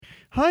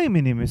Hi, my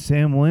name is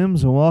Sam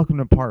Williams, and welcome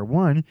to part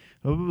 1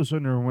 of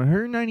episode number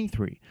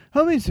 193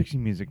 of the 60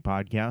 Music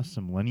Podcast,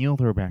 the Millennial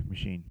Throwback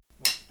Machine.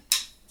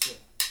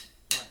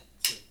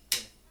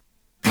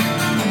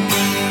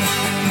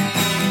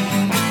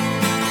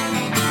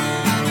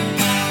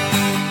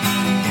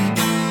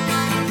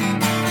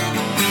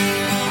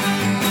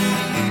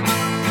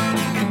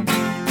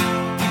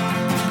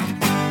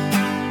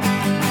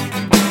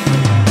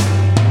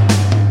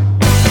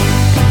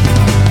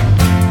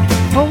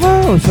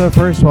 So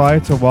first of all, I'd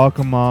like to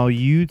welcome all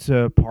you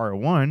to part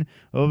 1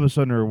 of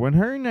episode number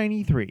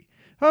 193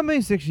 of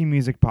my 60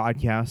 Music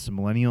Podcast, the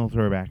Millennial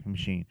Throwback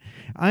Machine.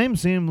 I am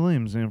Sam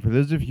Williams, and for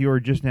those of you who are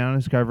just now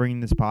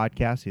discovering this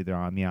podcast, either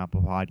on the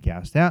Apple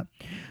Podcast app,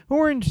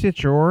 or in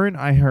Stitcher, or in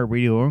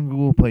iHeartRadio, or in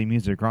Google Play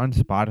Music, or on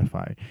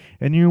Spotify,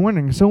 and you're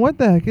wondering, so what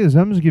the heck is?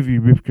 I'm just going to give you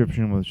a brief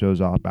description of what the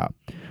show's all about.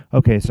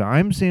 Okay, so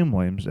I'm Sam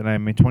Williams, and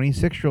I'm a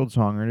 26-year-old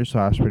songwriter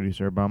slash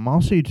producer, but I'm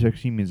also a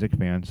 60 music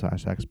fan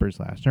slash expert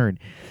slash nerd.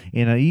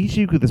 And each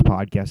week with this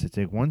podcast, I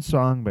take one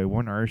song by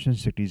one artist in the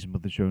 60s and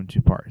put the show in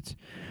two parts.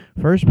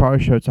 First part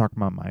of the show, talk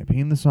about my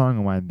opinion of the song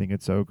and why I think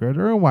it's so good,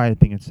 or why I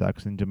think it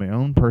sucks, and do my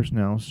own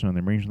personal analysis on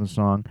the arrangement of the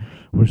song,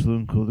 which will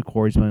include the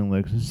chords, and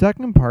lyrics. And the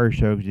second part of the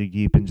show, dig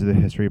deep into the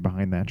history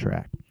behind that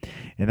track.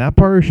 In that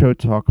part of the show,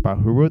 talk about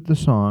who wrote the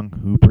song,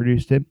 who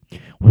produced it.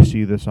 We'll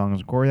see the song is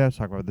recorded.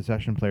 Talk about the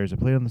session players that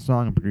played on the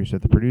song and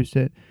producers that produced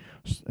it.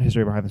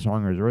 History behind the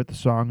song, who wrote the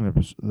song,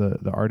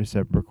 the artist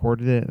that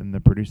recorded it, and the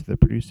producer that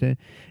produced it,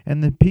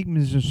 and the peak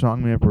musician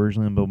song made up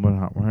originally in Billboard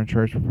Hot 100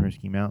 charts when it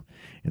first came out,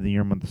 in the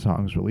year when the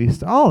song was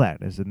released. All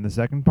that is in the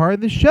second part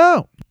of the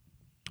show.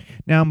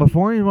 Now,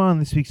 before we move on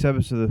this week's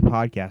episode of the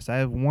podcast, I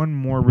have one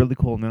more really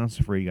cool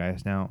announcement for you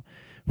guys. Now,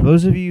 for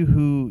those of you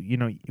who've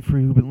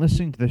been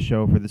listening to the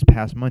show for this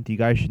past month, you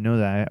guys should know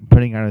that I'm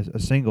putting out a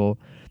single,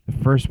 the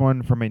first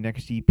one for my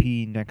next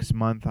EP next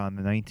month on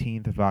the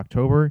 19th of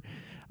October.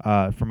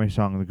 For my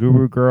song The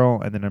Guru Girl,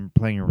 and then I'm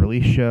playing a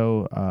release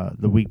show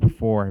the week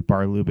before at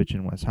Bar Lubitsch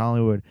in West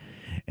Hollywood,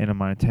 and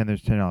I'm on a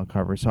 $10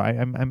 cover. So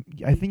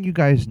I think you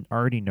guys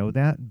already know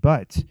that,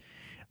 but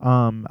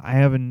I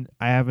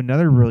have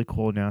another really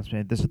cool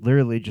announcement. This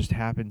literally just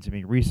happened to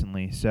me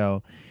recently.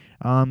 So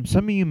some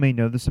of you may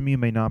know this, some of you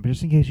may not, but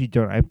just in case you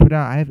don't,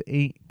 I have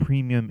 8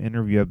 premium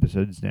interview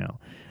episodes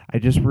now. I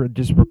just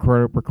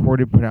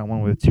recorded, put out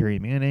one with Terry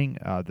Manning,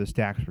 the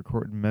Stax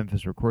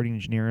Memphis recording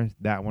engineer.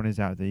 That one is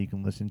out that you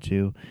can listen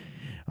to.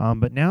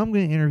 But now I'm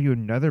going to interview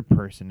another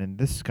person, and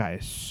this guy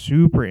is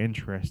super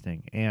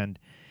interesting. And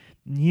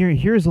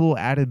here's a little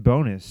added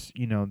bonus,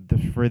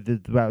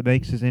 that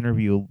makes this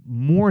interview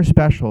more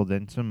special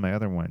than some of my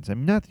other ones. I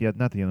mean, not the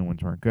other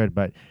ones weren't good,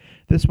 but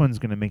this one's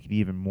going to make it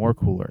even more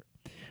cooler.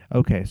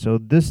 Okay, so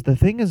the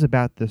thing is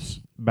about this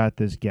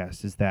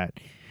guest is that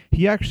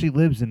he actually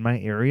lives in my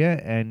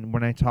area, and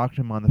when I talked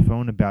to him on the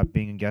phone about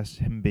being a guest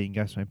on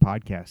my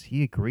podcast,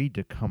 he agreed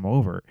to come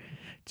over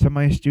to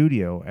my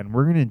studio, and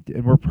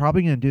we're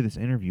probably gonna do this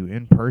interview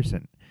in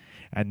person,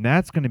 and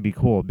that's gonna be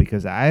cool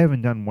because I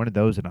haven't done one of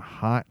those in a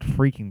hot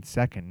freaking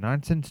second,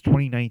 not since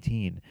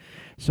 2019.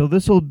 So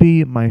this will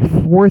be my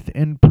 4th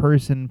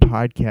in-person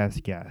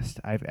podcast guest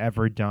I've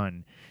ever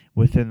done.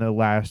 Within the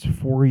last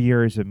 4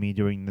 years of me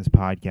doing this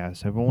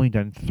podcast, I've only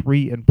done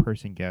 3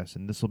 in-person guests,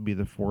 and this will be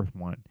the 4th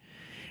one.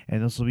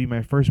 And this will be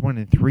my first one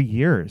in 3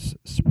 years,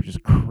 which is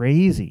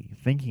crazy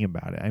thinking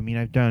about it. I mean,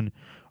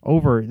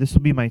 this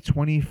will be my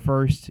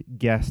 21st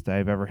guest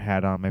I've ever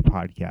had on my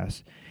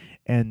podcast.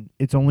 And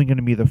it's only going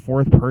to be the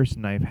 4th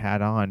person I've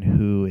had on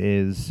who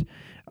is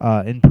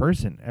in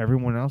person.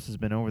 Everyone else has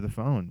been over the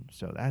phone.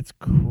 So that's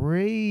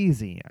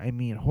crazy. I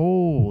mean,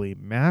 holy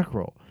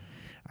mackerel.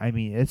 I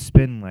mean, it's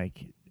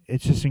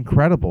just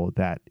incredible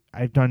that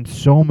I've done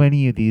so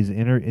many of these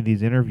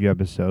interview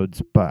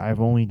episodes, but I've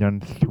only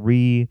done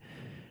 3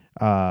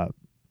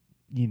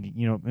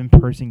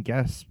 in-person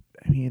guests.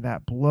 I mean,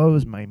 that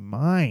blows my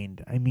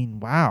mind. I mean,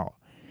 wow.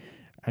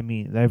 I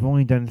mean, I've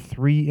only done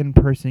 3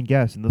 in-person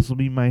guests, and this will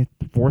be my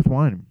 4th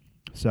one.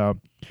 So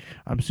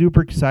I'm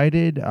super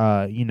excited.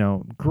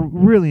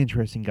 Really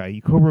interesting guy.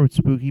 He co-wrote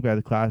Spooky by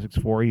the Classics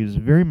 4. He was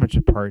very much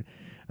a part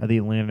of the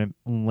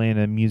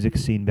Atlanta music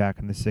scene back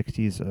in the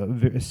 60s,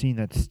 a scene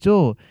that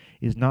still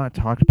is not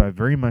talked about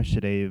very much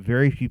today.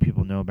 Very few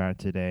people know about it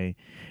today.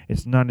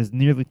 It's not as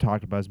nearly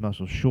talked about as much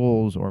as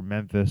Shoals or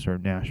Memphis or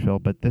Nashville,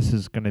 but this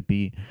is going to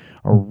be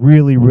a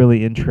really,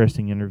 really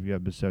interesting interview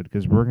episode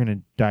because we're going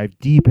to dive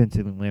deep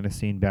into the Atlanta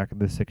scene back in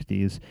the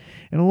 60s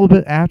and a little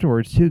bit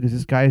afterwards, too, because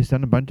this guy has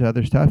done a bunch of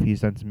other stuff.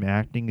 He's done some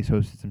acting, he's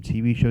hosted some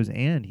TV shows,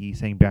 and he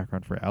sang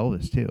background for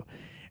Elvis, too,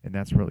 and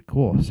that's really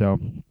cool. So...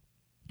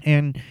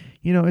 And,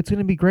 it's going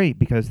to be great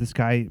because this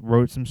guy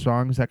wrote some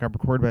songs that got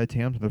recorded by the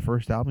Tams on their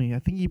first album. I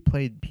think he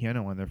played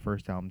piano on their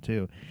first album,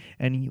 too.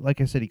 And like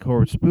I said, he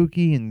co-wrote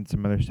Spooky and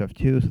some other stuff,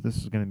 too. So this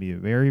is going to be a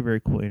very, very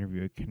cool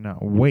interview. I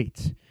cannot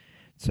wait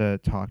to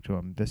talk to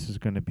him. This is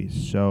going to be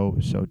so,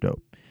 so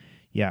dope.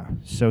 Yeah,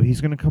 so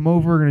he's going to come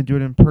over. We're going to do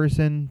it in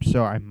person.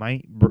 So I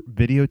might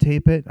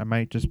videotape it. I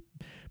might just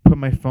put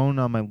my phone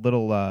on my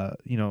little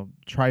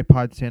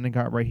tripod stand I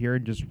got right here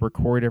and just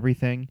record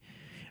everything.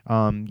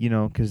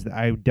 Because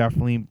I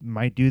definitely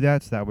might do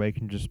that, so that way I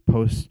can just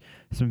post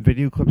some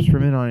video clips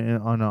from it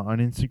on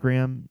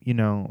Instagram,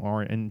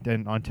 or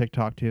and on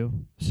TikTok too.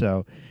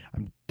 So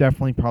I'm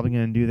definitely probably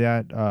gonna do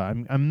that.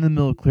 I'm in the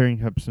middle of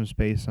clearing up some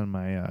space on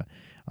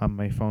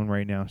my phone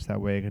right now, so that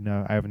way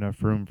I have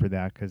enough room for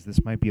that, because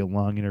this might be a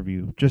long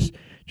interview. Just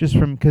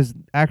from because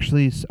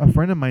actually a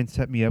friend of mine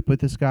set me up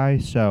with this guy,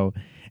 so.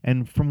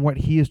 And from what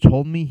he has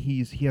told me,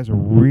 he has a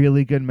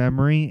really good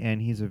memory,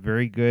 and he's a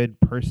very good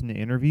person to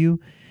interview.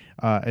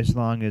 As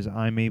long as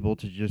I'm able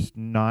to just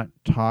not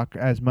talk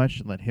as much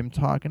and let him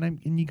talk,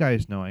 and you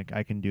guys know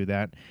I can do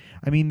that.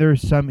 I mean,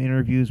 there's some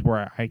interviews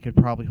where I could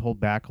probably hold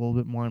back a little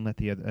bit more and let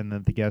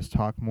the guests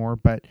talk more,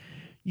 but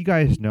you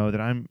guys know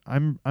that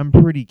I'm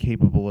pretty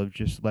capable of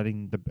just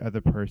letting the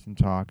other person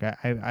talk.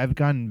 I've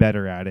gotten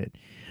better at it,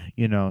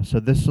 So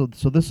this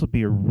will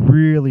be a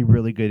really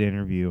really good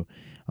interview.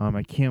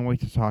 I can't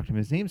wait to talk to him.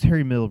 His name's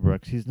Harry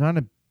Middlebrooks. He's not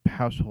a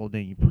household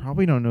name. You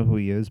probably don't know who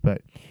he is,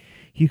 but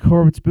he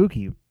co-wrote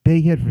Spooky,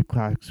 big hit for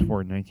Classics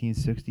 4 in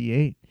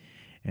 1968.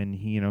 And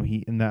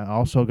and that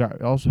also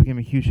became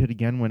a huge hit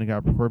again when it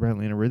got recorded by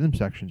Atlanta Rhythm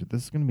Section. So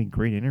this is going to be a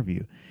great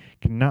interview.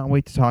 Cannot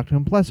wait to talk to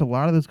him. Plus, a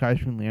lot of those guys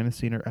from the Atlanta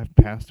scene have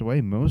passed away.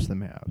 Most of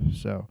them have.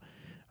 So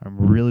I'm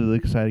really, really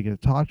excited to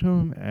get to talk to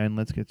him. And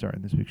let's get started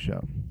in this week's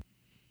show.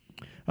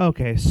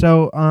 Okay,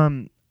 so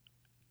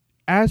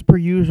as per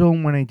usual,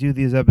 when I do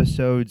these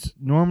episodes,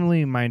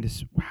 normally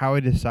how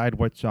I decide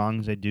what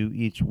songs I do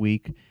each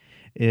week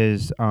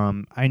is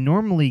I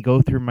normally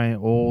go through my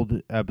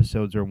old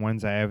episodes or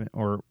ones I haven't,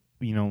 or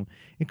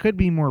it could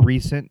be more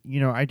recent.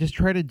 I just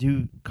try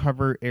to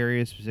cover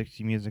areas of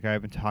 60 music I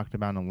haven't talked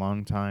about in a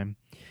long time.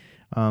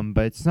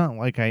 But it's not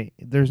like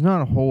there's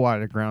not a whole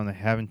lot of ground that I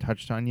haven't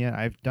touched on yet.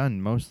 I've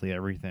done mostly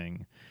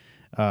everything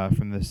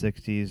from the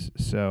 60s.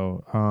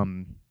 So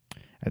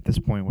at this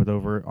point, with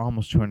over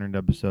almost 200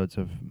 episodes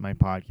of my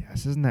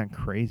podcast, isn't that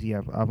crazy?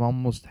 I've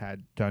almost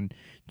done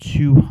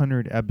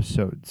 200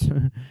 episodes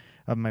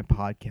of my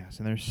podcast,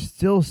 and there's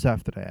still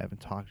stuff that I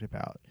haven't talked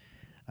about.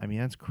 I mean,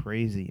 that's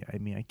crazy. I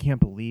mean, I can't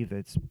believe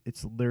that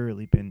it's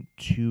literally been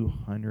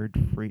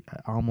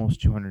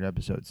almost 200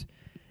 episodes.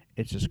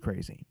 It's just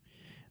crazy.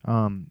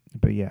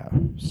 But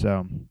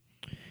so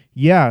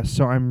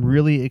I'm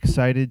really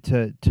excited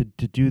to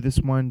do this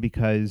one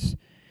because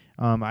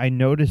I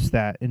noticed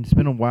that, and it's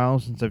been a while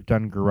since I've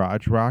done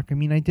garage rock. I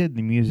mean, I did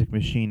the Music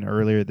Machine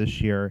earlier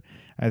this year.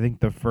 I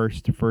think the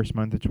first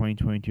month of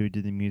 2022 I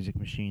did the Music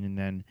Machine, and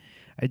then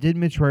I did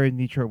Detroit and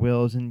Detroit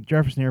Wheels, and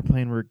Jefferson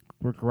Airplane were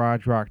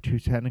garage rock too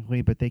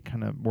technically, but they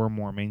kind of were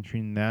more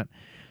mainstream than that.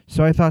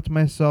 So I thought to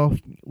myself,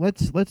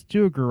 let's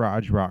do a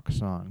garage rock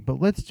song,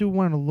 but let's do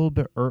one a little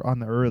bit on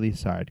the early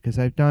side, because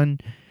I've done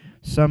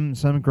some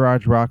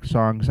garage rock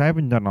songs. I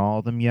haven't done all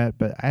of them yet,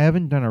 but I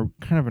haven't done a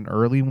kind of an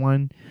early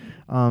one.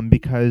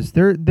 Because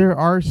there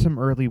are some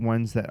early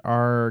ones that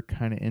are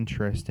kind of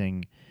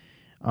interesting,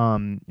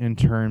 in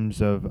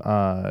terms of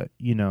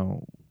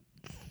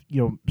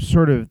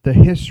sort of the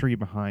history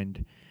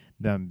behind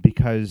them.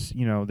 Because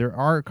there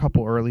are a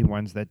couple early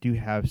ones that do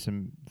have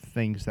some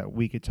things that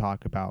we could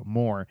talk about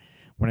more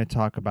when I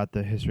talk about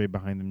the history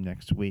behind them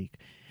next week.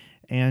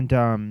 And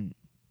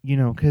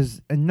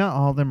because not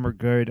all of them are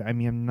good. I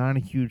mean, I'm not a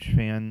huge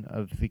fan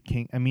of the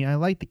King. I mean, I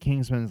like the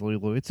Kingsmen's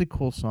Lulu. It's a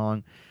cool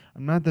song.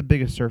 I'm not the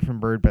biggest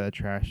Surfin' Bird by the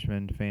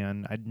Trashmen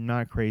fan. I'm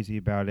not crazy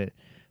about it.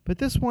 But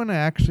this one, I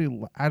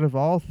actually, out of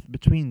all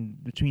between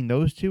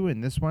those two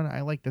and this one,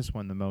 I like this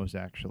one the most,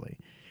 actually.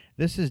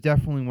 This is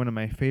definitely one of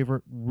my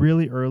favorite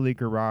really early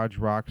garage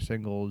rock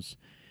singles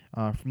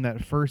from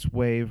that first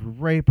wave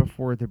right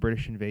before the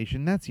British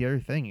invasion. That's the other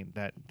thing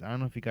that, I don't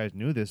know if you guys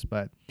knew this,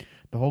 but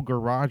the whole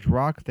garage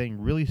rock thing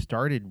really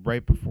started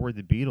right before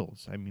the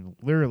Beatles. I mean,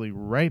 literally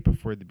right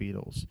before the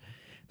Beatles.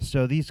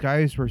 So these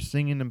guys were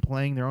singing and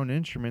playing their own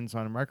instruments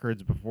on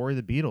records before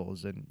the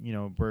Beatles,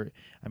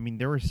 and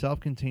there were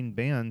self-contained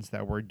bands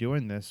that were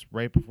doing this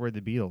right before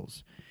the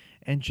Beatles,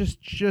 and just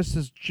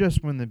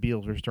when the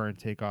Beatles were starting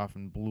to take off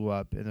and blew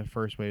up in the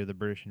first wave of the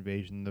British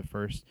invasion, in the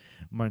first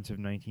months of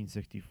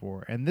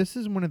 1964. And this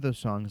is one of those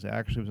songs that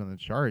actually was on the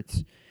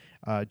charts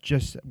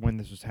just when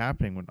this was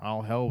happening, when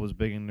all hell was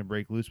beginning to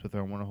break loose with "I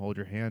Want to Hold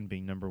Your Hand"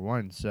 being number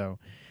one. So,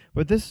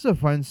 but this is a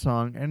fun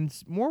song, and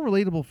it's more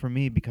relatable for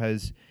me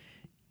because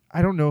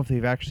I don't know if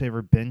they've actually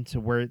ever been to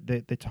where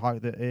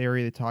the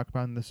area they talk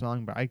about in the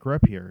song, but I grew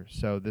up here,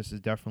 so this is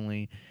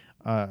definitely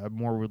a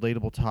more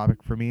relatable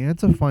topic for me. And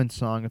it's a fun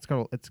song. It's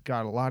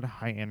got a lot of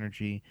high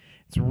energy.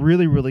 It's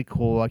really really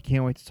cool. I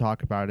can't wait to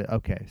talk about it.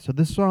 Okay, so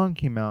this song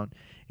came out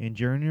in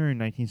January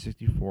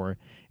 1964.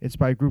 It's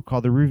by a group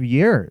called the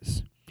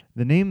Rivieras.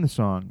 The name of the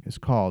song is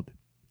called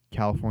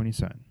 "California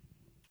Sun."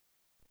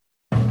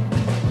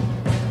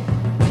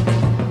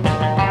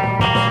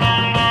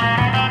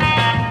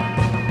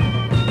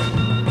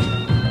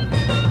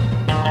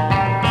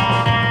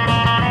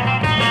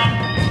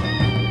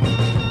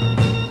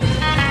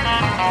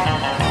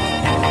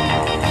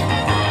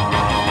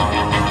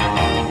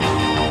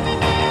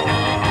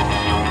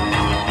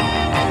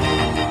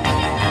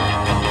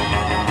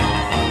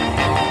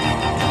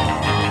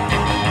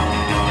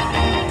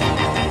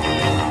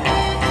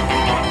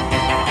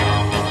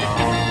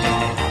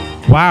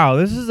 Wow,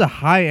 this is a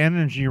high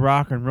energy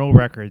rock and roll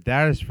record.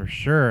 That is for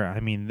sure.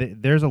 I mean,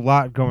 there's a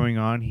lot going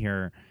on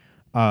here.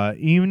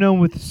 Even though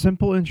with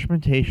simple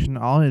instrumentation,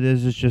 all it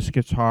is just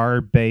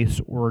guitar, bass,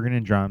 organ,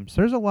 and drums.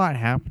 There's a lot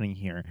happening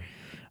here.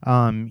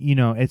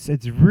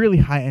 It's really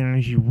high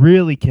energy,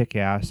 really kick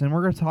ass, and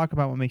we're gonna talk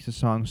about what makes the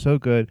song so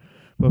good,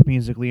 both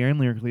musically and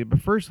lyrically. But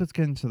first, let's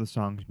get into the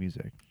song's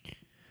music.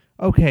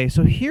 Okay,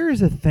 so here's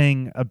the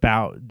thing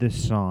about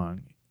this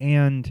song,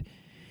 and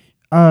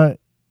uh,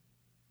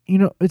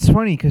 it's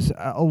funny because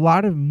a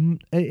lot of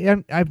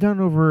and I've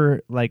done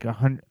over like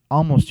 100,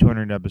 almost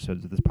 200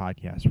 episodes of this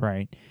podcast,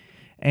 right?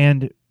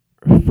 And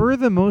for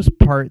the most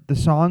part, the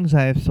songs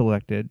I have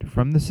selected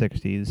from the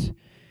 '60s,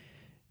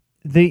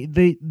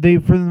 they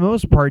for the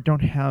most part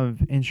don't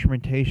have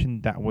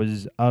instrumentation that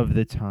was of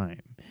the time.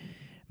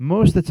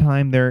 Most of the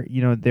time, there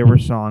were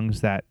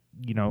songs that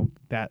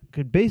that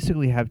could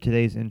basically have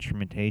today's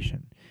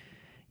instrumentation.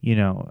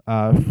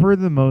 For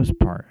the most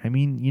part. I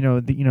mean,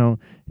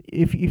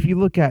 if you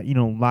look at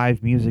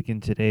live music in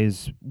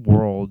today's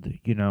world,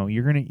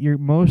 you're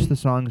most of the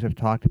songs I've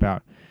talked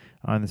about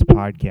on this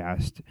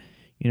podcast,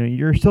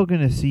 you're still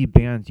gonna see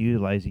bands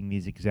utilizing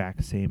these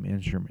exact same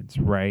instruments,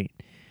 right?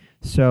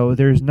 So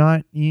there's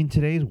not in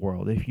today's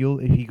world. If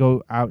you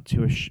go out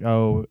to a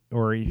show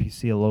or if you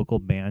see a local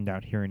band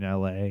out here in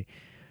LA,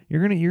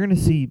 you're gonna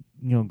see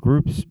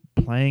groups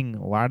playing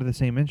a lot of the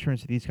same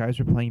instruments that these guys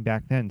were playing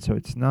back then. So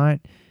it's not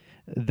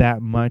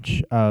that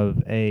much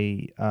of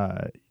a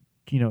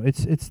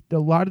it's a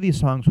lot of these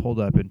songs hold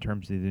up in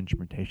terms of the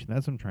instrumentation.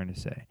 That's what I'm trying to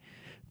say.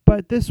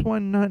 But this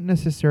one not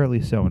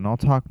necessarily so, and I'll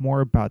talk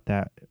more about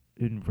that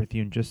with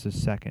you in just a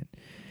second.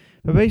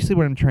 But basically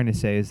what I'm trying to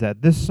say is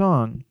that this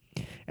song,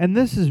 and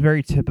this is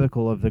very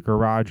typical of the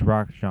garage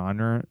rock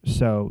genre,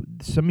 so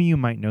some of you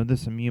might know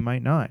this, some of you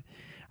might not.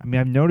 I mean,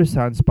 I've noticed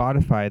on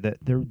Spotify that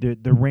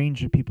the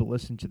range of people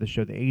listening to the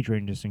show, the age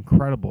range is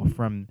incredible,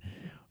 from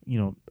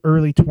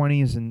early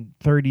 20s and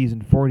 30s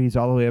and 40s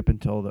all the way up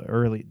until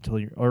until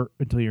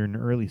you're in the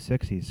early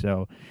 60s.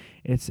 So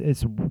it's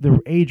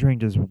the age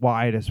range is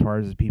wide as far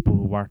as the people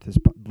who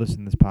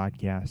listen to this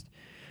podcast.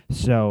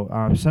 So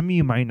some of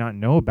you might not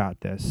know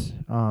about this,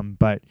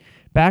 but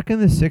back in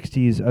the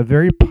 '60s, a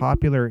very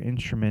popular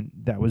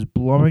instrument that was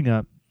blowing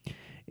up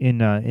in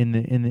the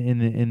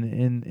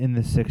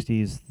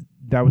 '60s,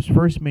 that was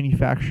first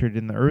manufactured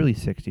in the early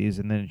 '60s,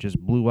 and then it just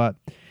blew up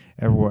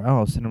everywhere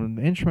else. And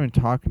the instrument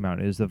I'm talking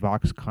about is the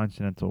Vox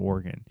Continental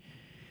organ.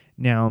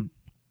 Now,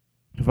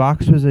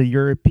 Vox was a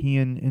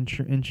European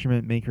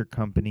instrument maker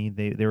company.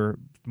 They were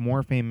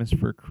more famous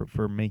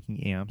for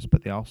making amps,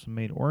 but they also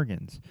made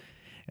organs.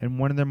 And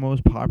one of their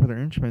most popular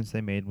instruments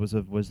they made was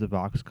the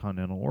Vox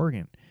Continental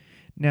organ.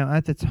 Now,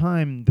 at the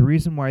time, the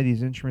reason why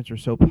these instruments were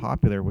so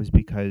popular was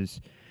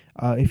because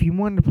if you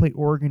wanted to play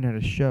organ at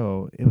a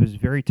show, it was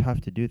very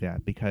tough to do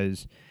that,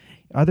 because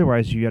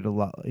otherwise you had a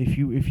lot. If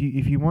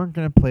you weren't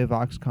going to play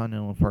Vox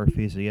Continental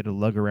Farfisa, you had to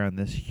lug around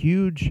this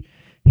huge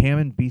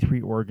Hammond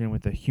B3 organ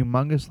with a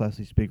humongous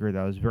Leslie speaker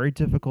that was very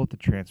difficult to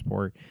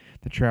transport,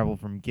 to travel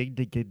from gig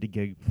to gig to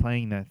gig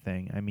playing that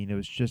thing. I mean, it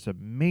was just a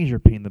major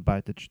pain in the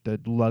butt to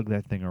lug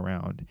that thing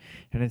around,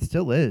 and it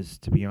still is,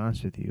 to be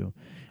honest with you.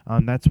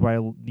 That's why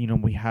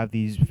we have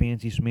these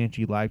fancy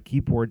smancy live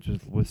keyboards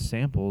with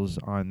samples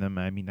on them.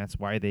 I mean, that's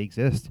why they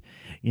exist,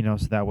 so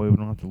that way we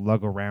don't have to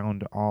lug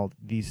around all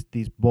these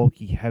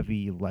bulky,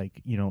 heavy,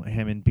 like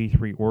Hammond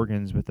B3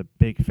 organs with a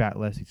big fat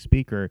Leslie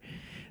speaker.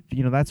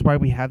 That's why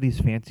we have these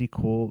fancy,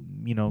 cool,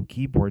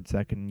 keyboards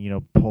that can,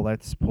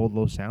 pull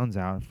those sounds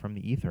out from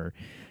the ether,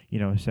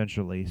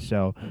 essentially.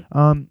 So,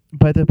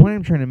 but the point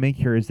I'm trying to make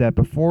here is that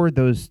before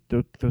those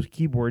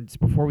keyboards,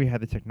 before we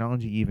had the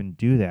technology to even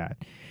do that,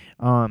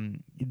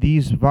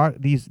 these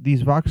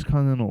Vox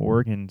Continental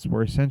organs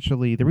were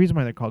essentially, the reason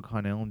why they're called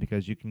Continental,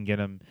 because you can get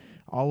them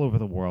all over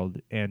the world,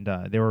 and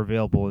they were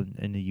available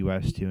in the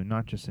U.S. too,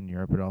 not just in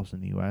Europe, but also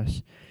in the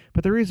U.S.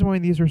 But the reason why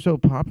these were so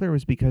popular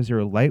was because they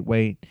were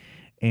lightweight,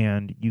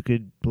 and you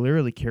could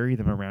literally carry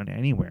them around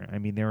anywhere. I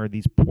mean, there are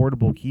these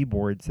portable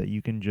keyboards that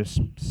you can just,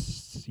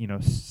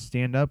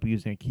 stand up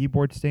using a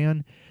keyboard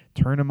stand,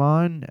 turn them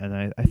on,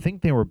 and I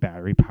think they were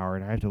battery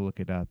powered. I have to look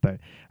it up,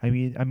 but I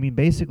mean,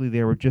 basically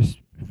they're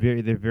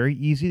very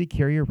easy to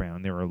carry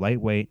around. They were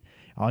lightweight.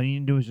 All you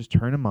need to do is just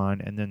turn them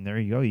on, and then there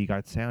you go. You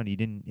got sound. You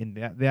didn't. And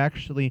they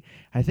actually,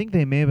 I think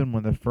they may have been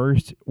one of the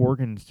first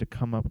organs to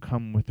come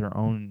with their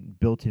own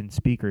built-in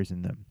speakers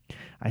in them.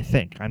 I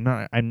think. I'm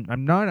not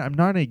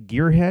a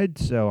gearhead,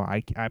 so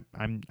I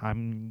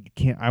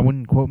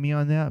wouldn't quote me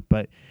on that,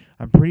 but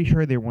I'm pretty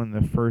sure they're one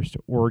of the first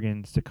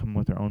organs to come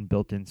with their own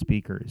built-in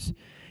speakers.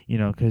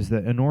 Because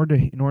in order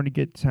to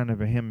get sound of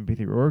a Hammond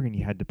B3 organ,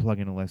 you had to plug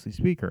in a Leslie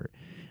speaker.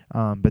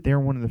 But they're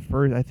one of the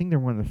first. I think they're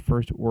one of the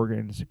first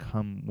organs to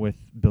come with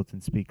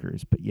built-in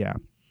speakers. But yeah.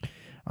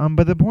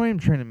 But the point I'm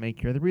trying to make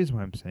here, the reason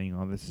why I'm saying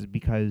all this is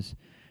because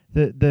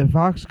the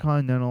Vox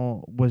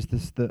Continental was the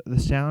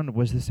sound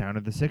was the sound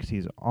of the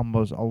 '60s.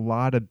 Almost a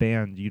lot of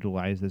bands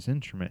utilize this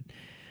instrument.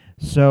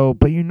 So,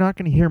 but you're not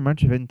going to hear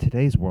much of it in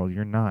today's world.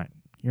 You're not.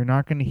 you're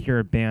not going to hear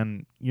a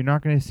band. You're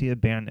not going to see a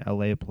band in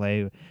LA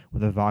play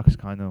with a Vox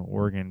Continental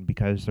organ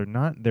because they're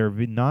not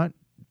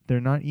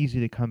easy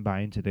to come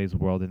by in today's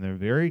world, and they're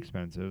very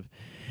expensive.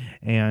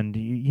 And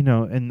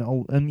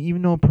and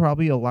even though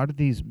probably a lot of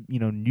these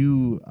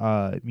new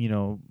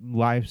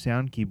live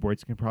sound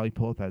keyboards can probably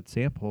pull up that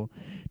sample,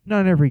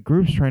 not every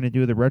group's trying to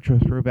do the retro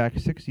throwback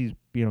 60s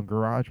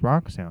garage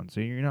rock sound. So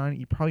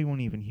you probably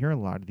won't even hear a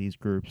lot of these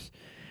groups.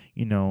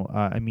 A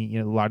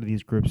lot of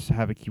these groups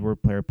have a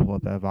keyboard player pull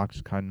up that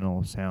Vox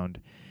Continental sound,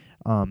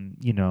 on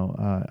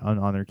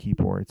their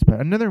keyboards.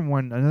 But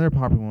another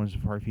popular one is the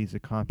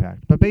Farfisa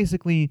Compact. But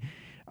basically,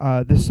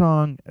 this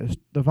song,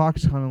 the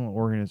Vox Continental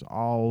organ is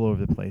all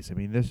over the place. I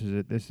mean, this is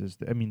it.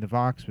 The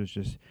Vox was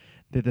just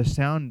the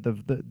sound.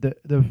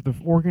 The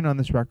organ on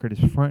this record is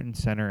front and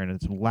center, and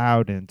it's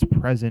loud and it's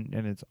present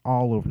and it's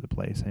all over the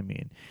place.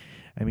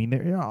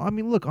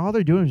 Look, all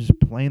they're doing is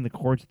just playing the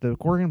chords. The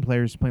organ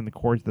player is playing the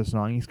chords of the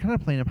song. He's kind of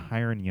playing them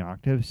higher in the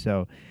octave,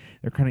 so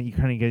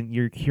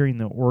you're hearing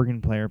the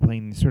organ player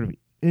playing these sort of.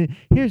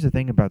 Here's the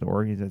thing about the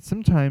organ is that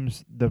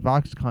sometimes the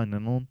Vox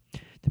Continental,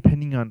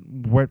 depending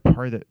on what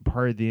part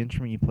of the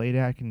instrument you played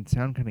at, can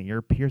sound kind of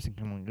ear piercing,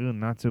 kind of like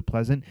not so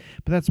pleasant.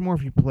 But that's more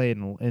if you play it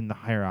in the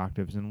higher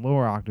octaves. And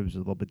lower octaves is a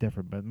little bit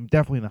different, but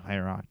definitely in the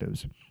higher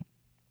octaves.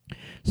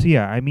 So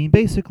yeah,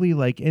 basically,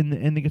 like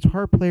in the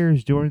guitar player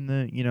is doing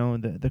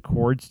the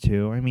chords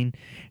too.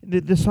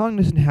 The song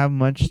doesn't have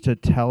much to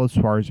tell as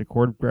far as the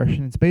chord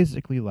progression. It's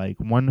basically like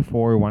 1-4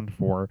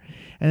 1-4,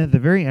 and at the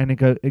very end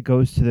it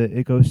goes to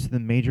the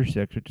major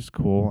 6, which is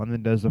cool, and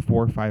then does the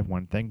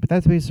 4-5-1 thing. But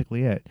that's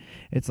basically it.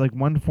 It's like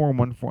 1-4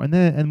 1-4,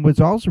 and what's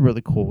also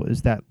really cool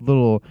is that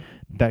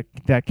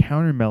that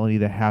counter melody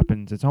that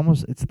happens. It's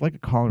like a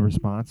call and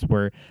response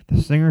where the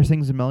singer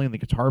sings a melody and the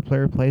guitar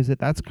player plays it.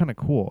 That's kind of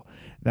cool.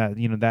 That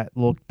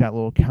little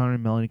counter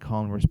melody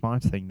call and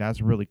response thing,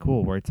 that's really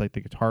cool, where it's like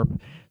the guitar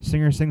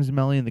singer sings a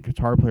melody and the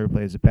guitar player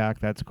plays it back.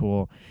 That's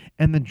cool.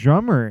 And the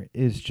drummer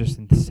is just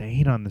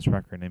insane on this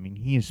record.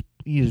 He is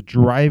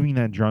driving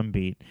that drum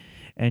beat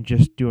and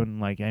just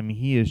doing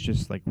he is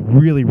just like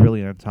really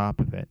really on top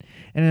of it.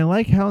 And I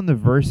like how in the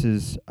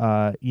verses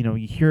you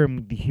hear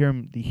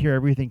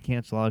everything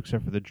cancel out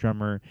except for the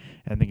drummer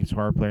and the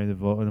guitar player and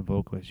the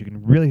vocalist. You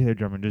can really hear the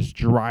drummer just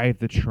drive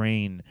the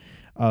train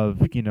of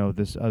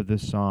this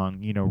song,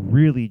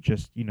 really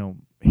just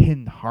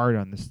hitting hard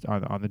on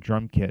on the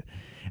drum kit.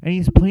 And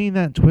he's playing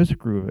that twist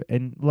groove.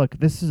 And look,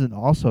 this isn't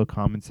also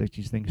common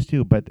 60s things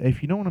too, but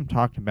if you know what I'm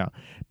talking about,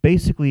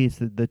 basically it's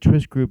the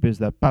twist groove is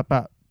the ba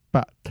ba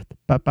ba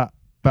ba ba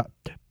ba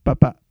ba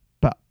ba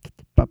ba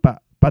ba ba.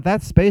 But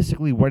that's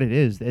basically what it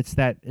is. It's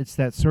a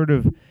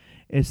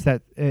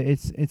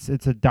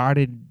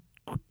dotted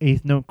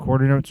eighth note,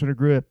 quarter note sort of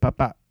groove. Ba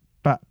ba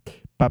ba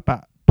ba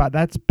ba. But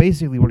that's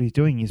basically what he's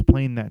doing. He's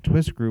playing that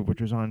twist groove,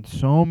 which was on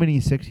so many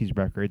 60s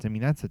records.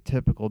 That's a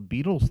typical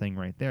Beatles thing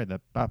right there.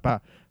 The ba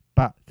ba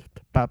ba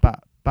ba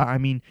ba ba.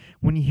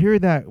 When you hear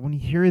that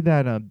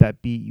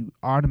that beat, you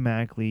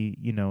automatically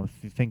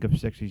think of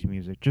 60s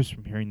music just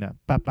from hearing that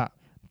ba ba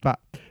ba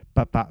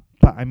ba ba.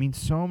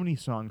 So many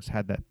songs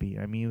had that beat.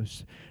 It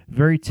was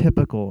very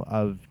typical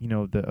of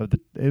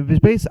it was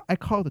based. I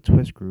call it the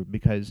twist groove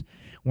because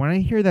when I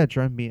hear that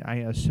drum beat,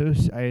 I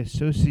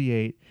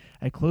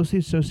closely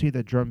associate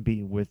that drum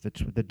beat with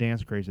the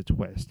dance craze of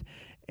twist,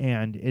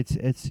 and it's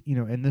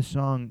and this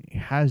song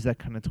has that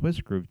kind of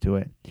twist groove to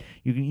it.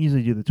 You can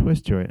easily do the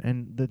twist to it,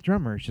 and the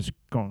drummer is just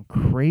going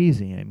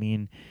crazy.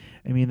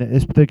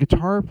 The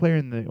guitar player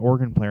and the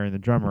organ player and the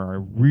drummer are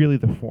really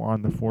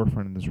on the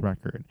forefront of this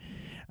record.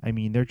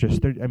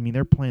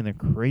 They're playing the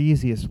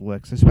craziest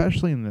licks,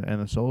 especially in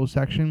the solo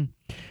section,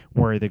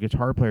 where the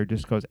guitar player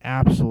just goes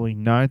absolutely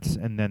nuts,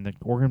 and then the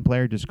organ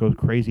player just goes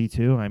crazy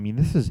too.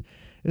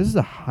 This is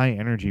a high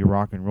energy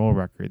rock and roll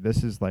record.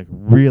 This is like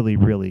really,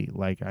 really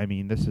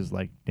this is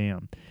like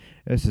damn.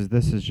 This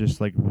is just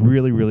like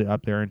really, really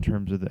up there in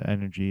terms of the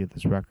energy of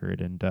this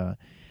record.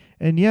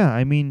 And yeah,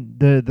 I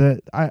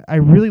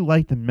really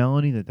like the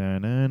melody. That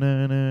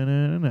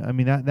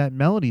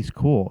melody's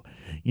cool,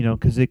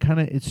 because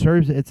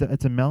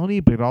it's a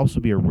melody, but it also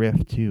be a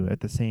riff too at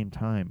the same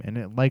time. And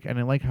I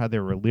like how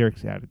there were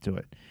lyrics added to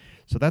it,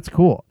 so that's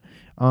cool.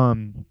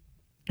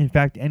 In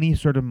fact, any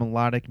sort of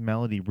melodic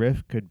melody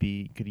riff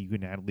you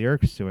can add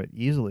lyrics to it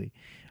easily.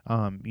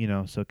 So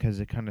because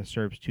it kind of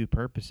serves two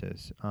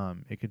purposes.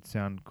 It could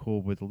sound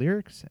cool with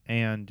lyrics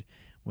and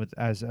with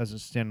as a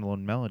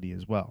standalone melody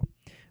as well.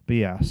 But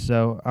yeah,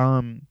 so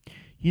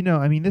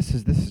this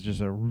is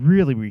just a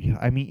really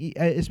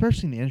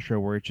especially in the intro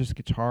where it's just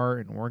guitar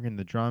and organ,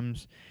 the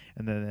drums,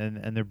 and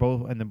they're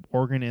both, and the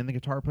organ and the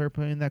guitar player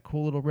playing that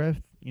cool little riff.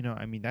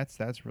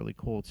 That's really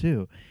cool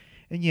too.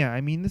 And yeah,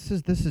 this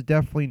is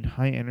definitely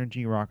high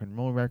energy rock and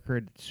roll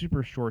record. It's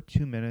super short,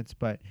 2 minutes,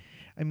 but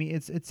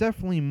it's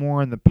definitely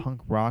more on the punk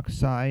rock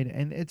side,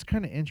 and it's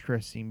kind of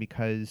interesting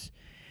because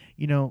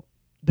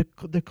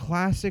the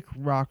classic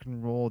rock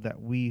and roll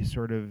that we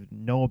sort of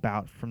know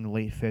about from the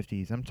late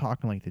 50s. I'm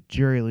talking like the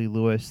Jerry Lee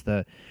Lewis,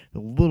 the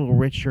Little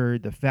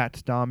Richard, the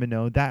Fats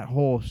Domino, that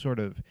whole sort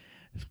of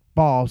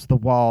balls to the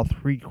wall,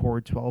 3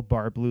 chord, 12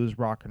 bar blues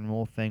rock and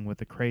roll thing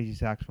with a crazy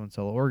saxophone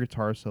solo or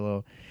guitar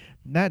solo.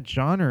 That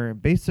genre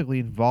basically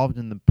involved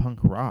in the punk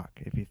rock,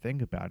 if you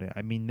think about it.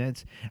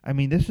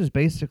 This is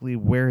basically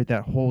where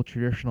that whole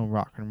traditional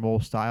rock and roll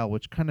style,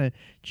 which kind of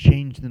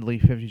changed in the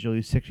late 50s, early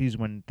 60s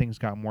when things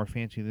got more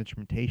fancy with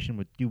instrumentation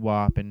with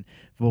doo-wop and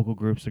vocal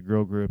groups, the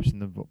girl groups,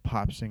 and the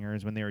pop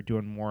singers, when they were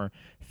doing more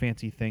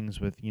fancy things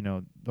with,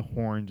 the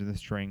horns and the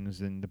strings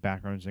and the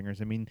background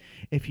singers.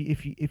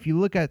 If you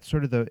look at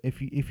sort of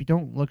if you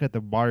don't look at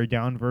the watered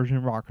down version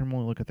of rock and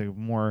roll, look at the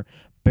more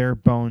bare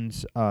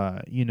bones,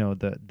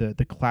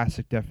 the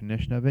classic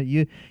definition of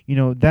it.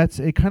 That's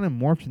it. Kind of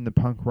morphed into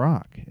punk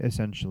rock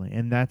essentially,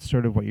 and that's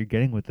sort of what you're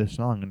getting with this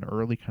song, an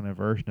early kind of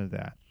version of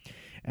that.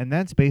 And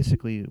that's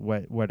basically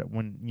what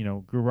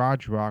when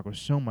garage rock was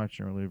so much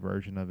an early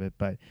version of it.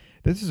 But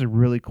this is a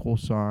really cool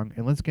song,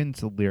 and let's get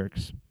into the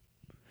lyrics.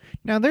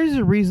 Now, there's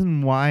a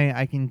reason why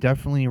I can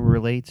definitely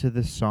relate to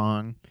this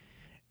song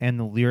and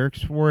the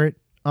lyrics for it.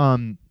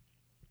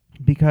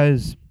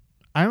 Because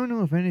I don't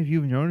know if any of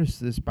you have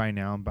noticed this by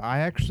now, but I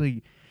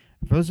actually,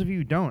 for those of you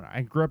who don't,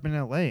 I grew up in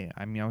LA.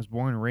 I was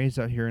born and raised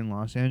out here in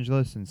Los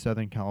Angeles in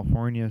Southern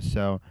California,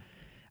 so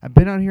I've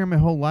been out here my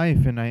whole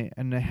life, and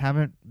I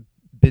haven't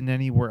been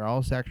anywhere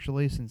else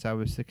actually since I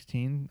was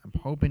 16.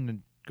 I'm hoping to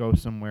go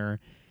somewhere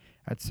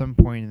at some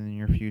point in the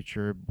near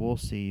future. We'll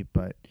see,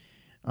 but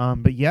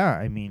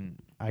yeah,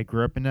 I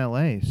grew up in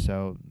LA,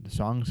 so the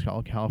song's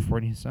called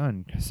California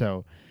Sun.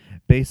 So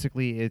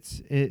basically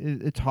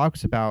it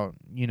talks about,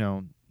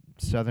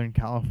 Southern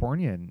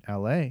California and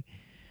LA.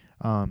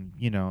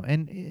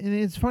 And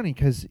it's funny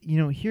cuz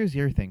here's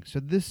the other thing. So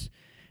this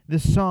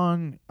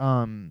song,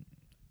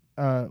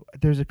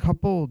 there's a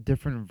couple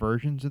different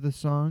versions of the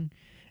song,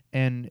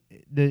 and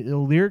the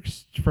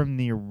lyrics from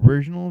the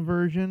original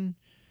version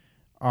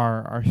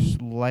are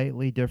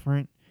slightly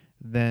different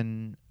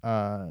than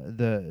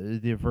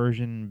the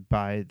version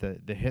by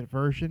the hit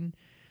version.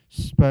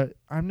 But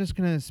I'm just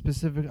gonna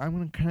I'm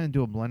gonna kind of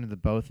do a blend of the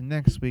both. And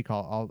next week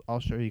I'll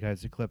show you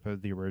guys a clip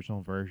of the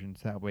original version,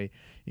 so that way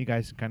you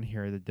guys can kind of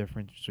hear the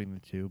difference between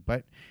the two.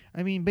 But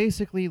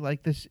basically,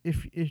 like this,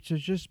 if to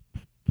just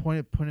put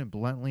it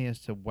bluntly as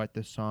to what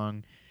the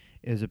song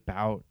is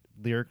about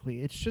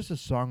lyrically, it's just a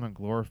song that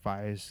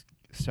glorifies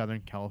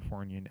Southern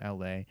California and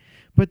LA.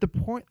 But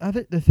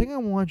the thing I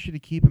want you to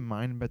keep in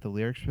mind about the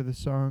lyrics for this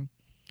song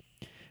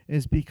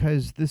is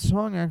because this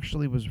song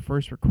actually was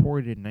first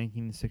recorded in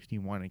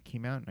 1961. It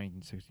came out in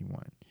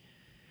 1961.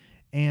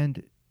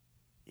 And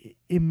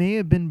it may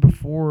have been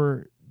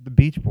before the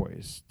Beach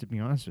Boys, to be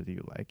honest with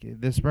you. Like,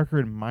 this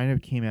record might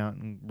have came out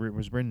and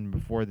was written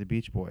before the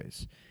Beach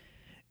Boys.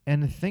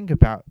 And think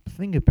about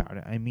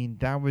it.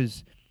 That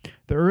was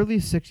the early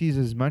 60s.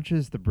 As much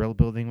as the Brill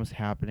Building was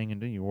happening in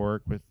New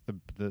York with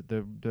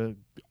the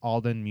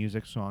Alden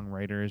music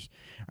songwriters,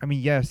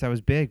 yes, that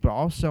was big. But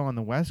also on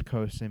the West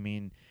Coast,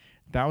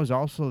 that was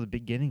also the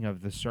beginning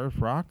of the surf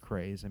rock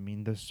craze.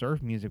 The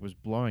surf music was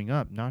blowing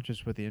up, not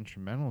just with the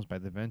instrumentals by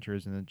the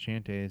Ventures and the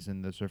Chantes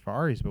and the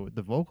Safaris, but with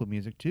the vocal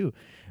music too,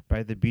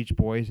 by the Beach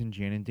Boys and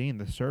Jan and Dean.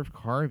 The surf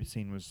car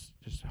scene was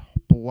just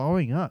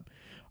blowing up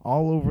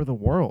all over the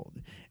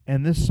world.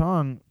 And this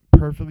song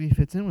perfectly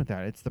fits in with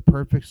that. It's the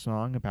perfect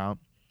song about,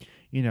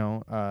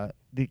 the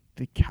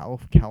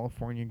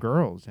California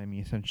girls.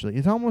 Essentially,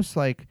 it's almost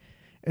like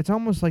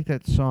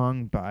that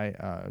song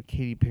by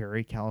Katy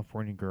Perry,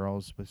 "California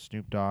Girls" with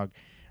Snoop Dogg.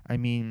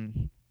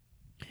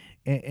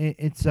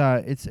 It's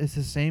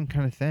the same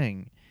kind of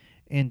thing,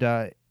 and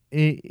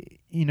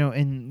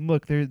and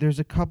look, there's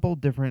a couple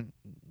different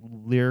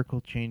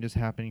lyrical changes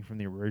happening from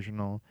the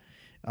original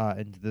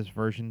into this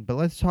version. But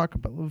let's talk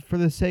about, for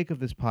the sake of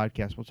this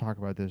podcast, we'll talk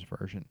about this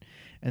version,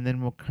 and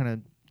then we'll kind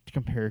of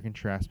compare and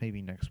contrast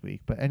maybe next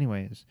week. But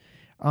anyways,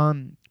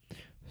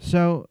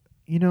 so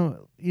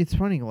it's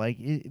funny. Like,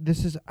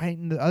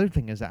 the other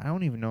thing is that I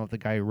don't even know if the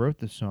guy who wrote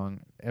the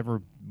song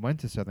ever went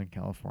to Southern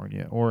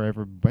California or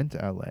ever went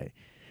to LA.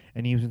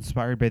 And he was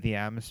inspired by the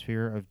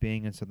atmosphere of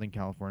being in Southern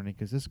California,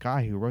 because this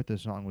guy who wrote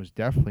this song was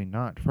definitely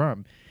not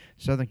from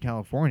Southern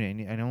California,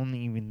 and I don't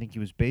even think he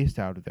was based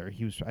out of there. I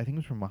think he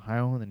was from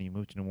Ohio, and then he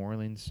moved to New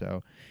Orleans.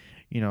 So,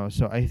 he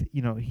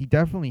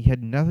definitely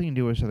had nothing to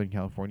do with Southern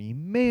California. He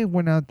may have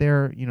went out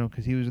there,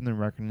 because he was in the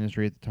record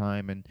industry at the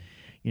time, and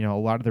a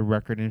lot of the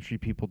record industry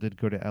people did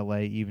go to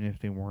L.A. even if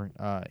they weren't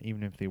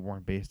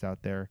based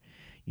out there,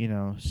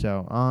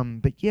 So,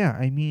 but yeah,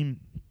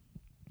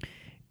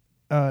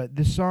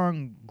 the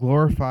song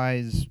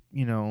glorifies,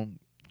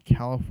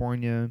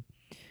 California,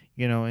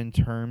 in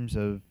terms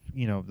of,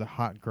 the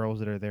hot girls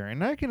that are there.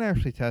 And I can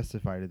actually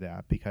testify to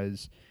that,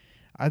 because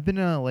I've been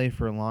in LA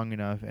for long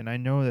enough, and I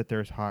know that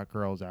there's hot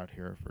girls out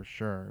here for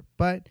sure.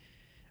 But,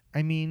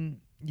 you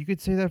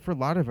could say that for a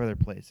lot of other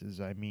places.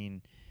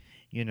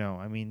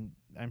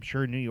 I'm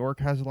sure New York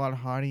has a lot of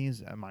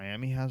hotties.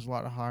 Miami has a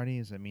lot of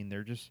hotties. I mean,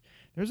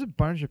 there's a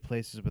bunch of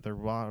places with a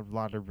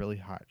lot of really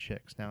hot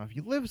chicks. Now, if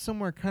you live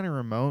somewhere kind of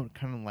remote,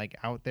 kind of like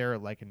out there,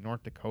 like in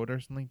North Dakota or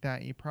something like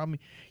that,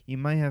 you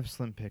might have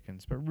slim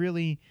pickings. But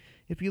really,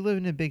 if you live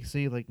in a big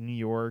city like New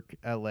York,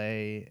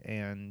 L.A.,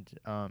 and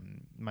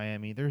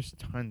Miami, there's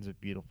tons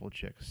of beautiful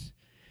chicks,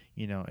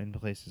 in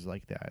places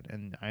like that.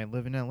 And I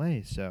live in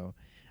L.A., so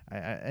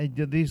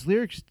these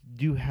lyrics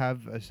do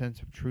have a sense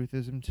of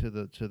truthism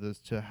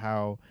to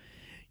how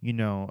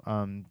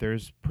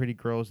there's pretty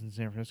girls in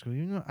San Francisco.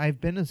 Even though I've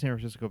been to San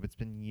Francisco, but it's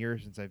been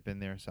years since I've been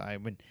there, so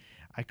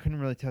I couldn't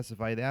really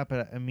testify that.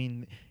 But I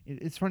mean,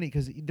 it's funny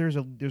because there's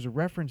a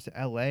reference to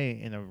L.A.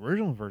 in the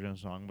original version of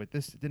the song, but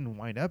this didn't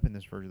wind up in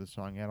this version of the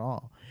song at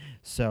all.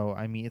 So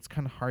I mean, it's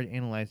kind of hard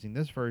analyzing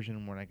this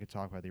version when I could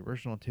talk about the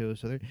original too.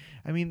 So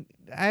I mean,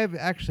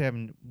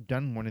 haven't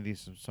done one of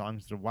these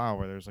songs in a while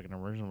where there's like an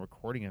original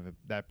recording of it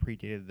that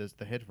predated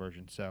the hit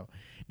version. So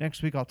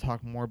next week I'll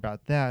talk more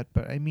about that.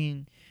 But I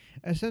mean,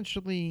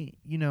 essentially,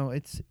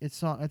 it's a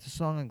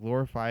song that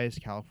glorifies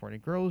California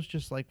girls,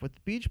 just like what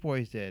the Beach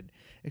Boys did.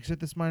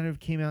 Except this might have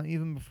came out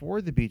even before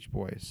the Beach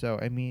Boys. So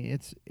I mean,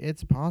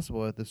 it's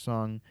possible that the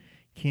song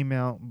came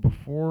out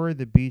before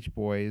the Beach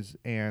Boys.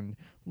 And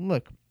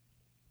look,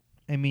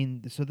 I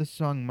mean, so this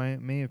song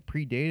may have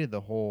predated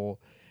the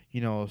whole,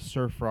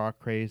 surf rock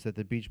craze that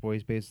the Beach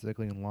Boys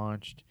basically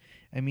launched.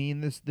 I mean,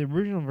 the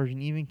original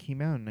version even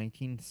came out in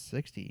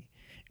 1960,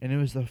 and it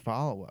was the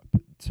follow up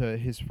to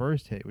his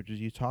first hit, which is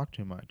 "You Talk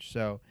Too Much."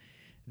 So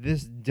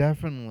this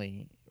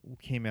definitely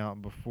came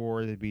out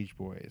before the Beach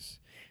Boys.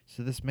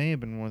 So this may have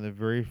been one of the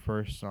very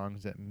first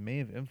songs that may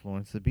have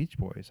influenced the Beach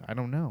Boys. I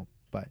don't know,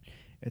 but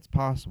it's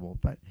possible.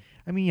 But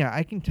I mean, yeah,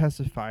 I can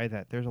testify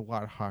that there's a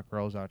lot of hot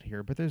girls out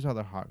here, but there's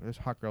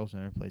hot girls in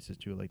other places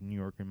too, like New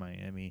York and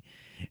Miami,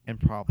 and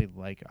probably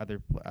like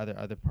other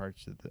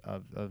parts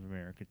of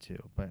America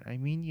too. But I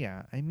mean,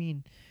 yeah, I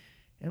mean,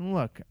 and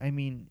look, I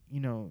mean,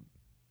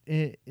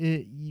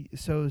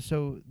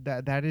 so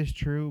that is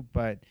true,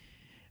 but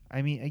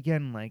I mean,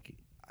 again, like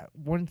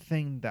one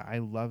thing that I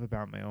love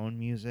about my own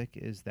music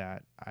is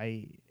that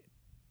I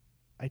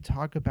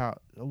talk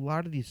about a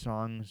lot of these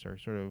songs are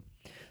sort of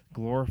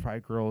glorify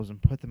girls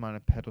and put them on a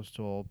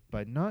pedestal,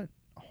 but not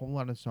a whole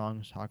lot of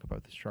songs talk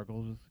about the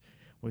struggles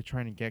with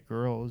trying to get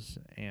girls,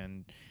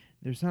 and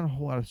there's not a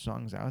whole lot of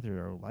songs out there that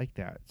are like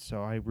that.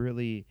 So I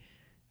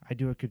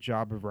do a good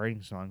job of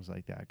writing songs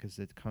like that because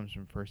it comes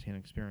from firsthand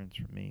experience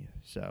for me.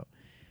 So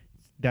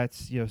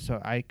that's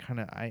so I kind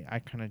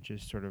of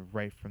just sort of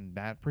write from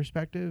that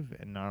perspective,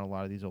 and not a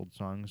lot of these old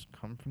songs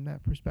come from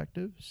that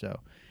perspective.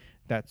 So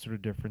that sort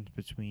of difference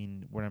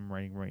between what I'm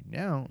writing right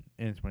now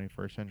in the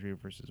 21st century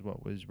versus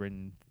what was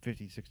written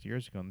 50, 60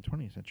 years ago in the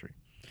 20th century.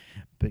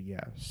 But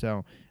yeah,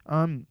 so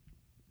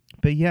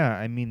but yeah,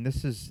 I mean,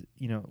 this is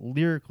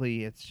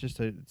lyrically, it's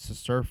a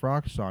surf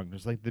rock song,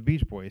 just like the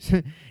Beach Boys,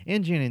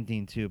 and Jan and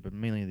Dean too, but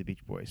mainly the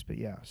Beach Boys. But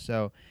yeah,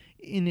 so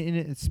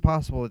it's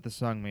possible that the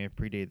song may have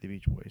predated the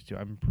Beach Boys too.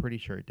 I'm pretty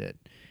sure it did.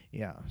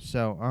 Yeah.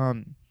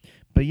 So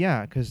but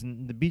yeah, because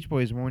the Beach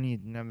Boys weren't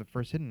even have the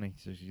first hit in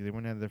 1960. They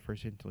wouldn't have their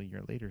first hit until a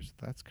year later. So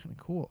that's kind of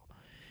cool.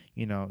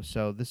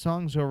 So the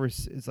song's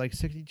it's like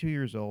 62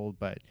 years old,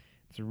 but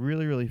it's a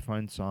really really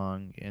fun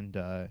song, and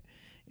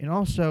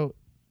also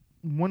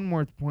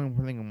one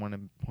thing I want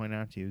to point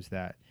out to you is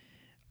that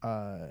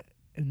uh,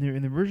 in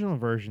the original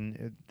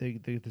version,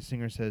 the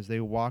singer says they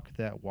walk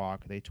that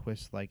walk, they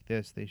twist like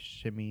this, they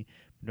shimmy,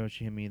 don't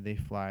shimmy, they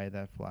fly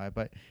that fly.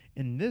 But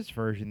in this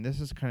version,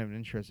 this is kind of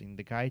interesting.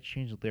 The guy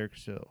changed the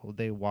lyrics to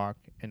they walk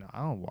and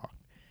I'll walk,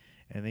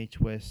 and they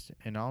twist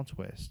and I'll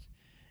twist,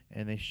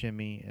 and they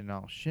shimmy and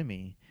I'll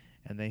shimmy,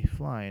 and they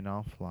fly and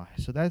I'll fly.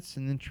 So that's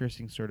an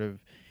interesting sort of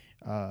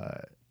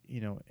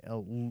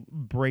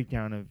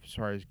breakdown of as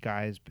far as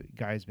guys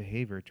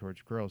behavior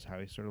towards girls, how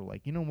he's sort of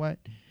like, what,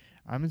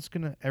 I'm just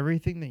gonna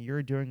everything that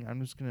you're doing,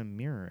 I'm just gonna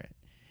mirror it.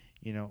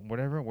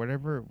 Whatever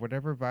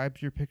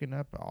vibes you're picking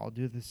up, I'll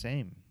do the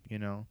same.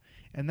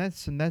 And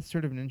that's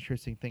sort of an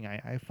interesting thing.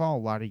 I follow a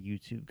lot of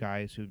YouTube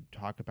guys who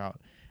talk about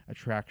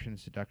attraction,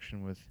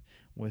 seduction with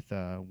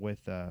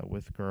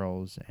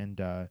girls, and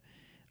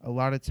a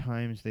lot of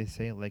times they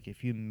say, like,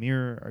 if you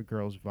mirror a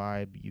girl's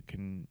vibe, you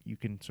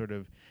can sort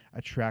of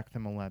attract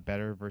them a lot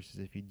better versus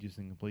if you do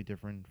something completely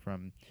different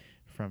from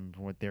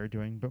what they're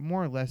doing. But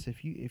more or less,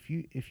 if you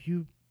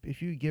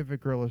give a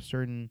girl a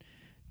certain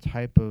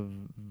type of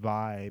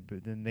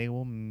vibe, then they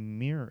will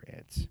mirror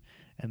it,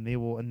 and they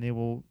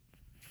will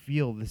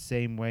feel the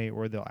same way,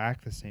 or they'll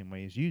act the same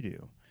way as you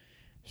do.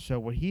 So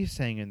what he's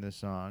saying in the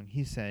song,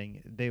 he's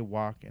saying they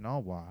walk and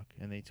I'll walk,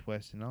 and they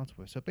twist and I'll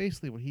twist. So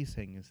basically, what he's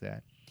saying is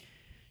that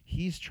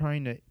he's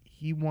trying to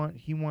he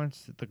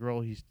wants the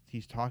girl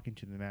he's talking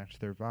to match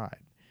their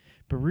vibe.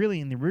 But really,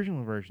 in the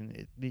original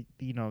version, the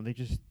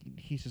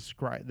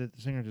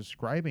singer's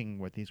describing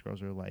what these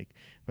girls are like.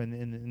 But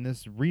in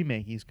this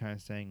remake, he's kind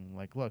of saying,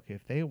 like, look,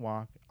 if they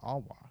walk,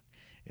 I'll walk.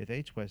 If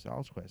they twist,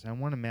 I'll twist. I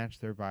want to match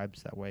their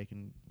vibes, that way I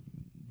can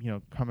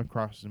come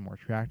across as more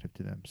attractive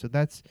to them. So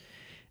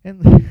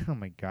And oh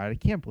my god, I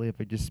can't believe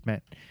I just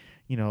spent,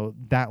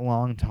 that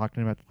long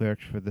talking about the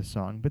lyrics for this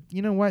song. But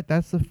you know what?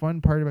 That's the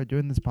fun part about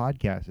doing this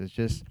podcast. Is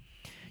just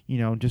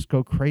just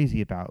go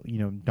crazy about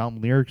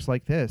dumb lyrics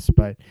like this,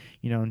 but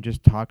and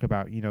just talk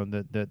about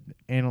the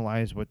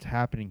analyze what's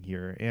happening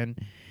here, and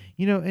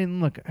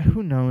look,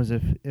 who knows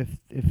if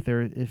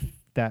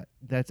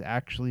that's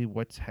actually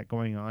what's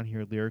going on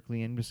here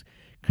lyrically, and just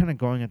kind of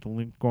going at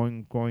the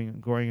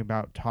going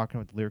about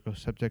talking about the lyrical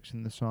subjects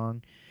in the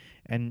song.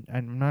 And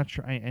I'm not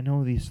sure. I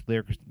know these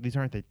lyrics; these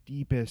aren't the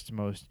deepest,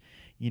 most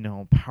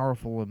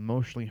powerful,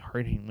 emotionally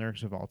hurting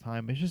lyrics of all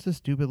time. It's just a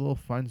stupid little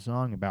fun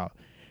song about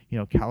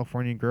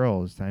California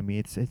girls. I mean,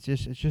 it's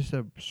just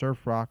a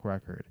surf rock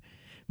record.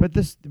 But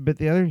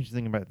the other interesting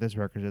thing about this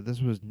record is that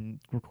this was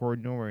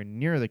recorded nowhere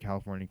near the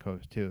California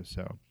coast too.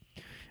 So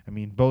I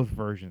mean, both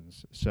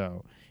versions.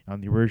 So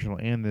on the original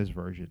and this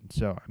version.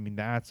 So I mean,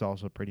 that's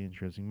also pretty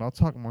interesting. But I'll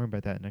talk more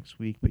about that next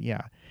week. But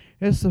yeah,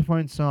 it's a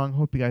fun song.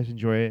 Hope you guys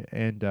enjoy it.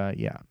 And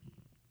yeah.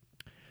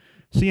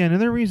 So yeah,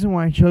 another reason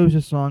why I chose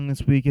this song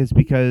this week is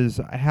because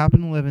I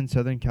happen to live in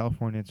Southern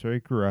California. It's where I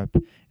grew up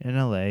in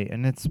LA,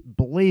 and it's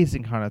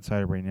blazing hot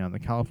outside right now. The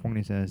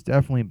California sun has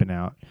definitely been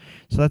out.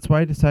 So that's why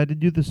I decided to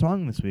do the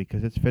song this week,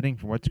 because it's fitting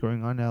for what's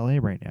going on in LA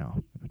right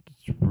now.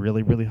 It's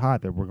really, really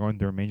hot that we're going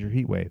through a major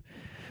heat wave.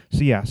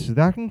 So yeah, so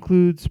that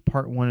concludes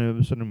part 1 of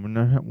episode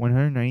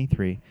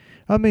 193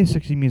 of my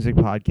 60 Music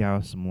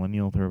Podcast,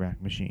 Millennial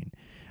Throwback Machine.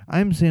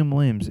 I'm Sam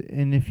Williams,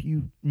 and if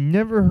you've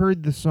never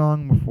heard the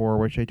song before,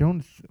 which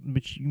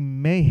which you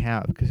may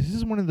have, because this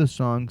is one of the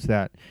songs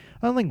that,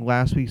 unlike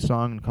last week's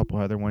song and a couple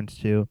other ones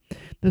too,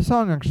 the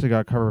song actually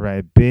got covered by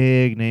a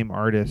big name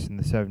artist in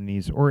the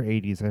 70s or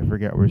 80s, I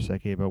forget which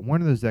decade, but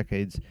one of those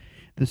decades,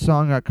 the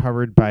song got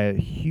covered by a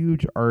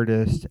huge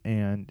artist,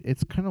 and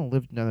it's kind of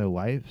lived another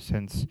life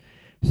since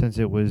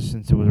it was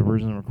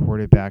originally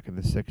recorded back in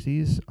the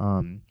 60s.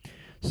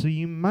 So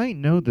you might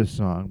know this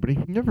song, but if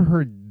you've never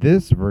heard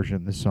this version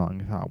of the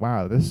song, you thought,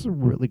 wow, this is a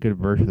really good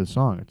version of the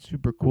song. It's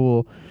super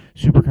cool,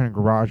 super kind of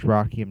garage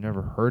rocky. I've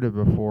never heard it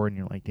before, and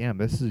you're like, damn,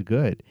 this is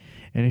good.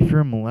 And if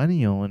you're a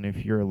millennial, and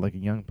if you're like a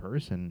young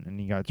person,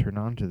 and you got turned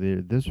on to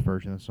this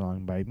version of the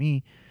song by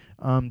me,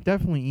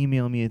 definitely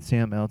email me at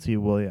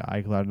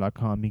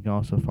samltwillie@icloud.com. You can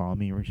also follow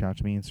me, reach out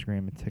to me on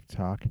Instagram and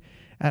TikTok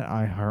at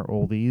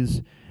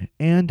iHeartOldies.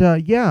 And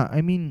yeah,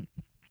 I mean,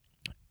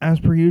 as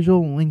per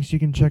usual, links you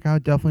can check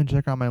out. Definitely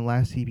check out my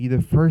last EP.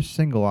 The first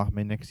single off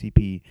my next EP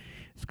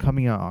is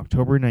coming out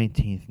October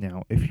 19th.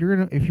 Now, if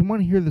you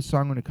want to hear the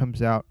song when it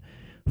comes out,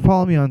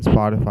 follow me on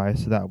Spotify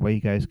so that way you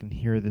guys can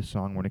hear the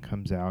song when it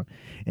comes out.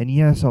 And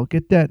yes, I'll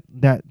get that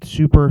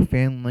super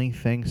fan link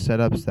thing set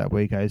up so that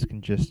way you guys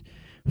can just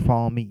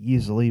follow me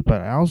easily.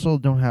 But I also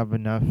don't have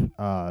enough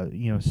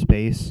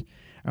space.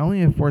 I only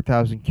have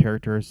 4,000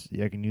 characters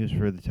I can use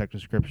for the text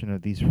description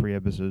of these free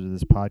episodes of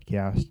this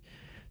podcast.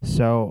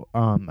 So,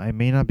 I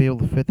may not be able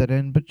to fit that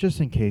in, but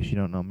just in case you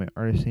don't know my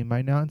artist name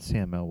by now, it's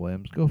Sam L.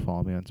 Williams. Go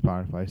follow me on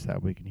Spotify so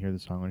that way you can hear the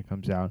song when it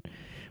comes out.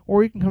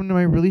 Or you can come to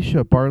my release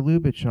show, Bar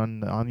Lubitsch,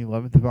 on the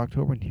 11th of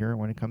October and hear it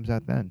when it comes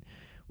out then.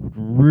 Would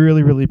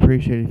really, really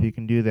appreciate it if you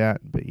can do that.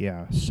 But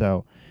yeah,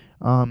 so,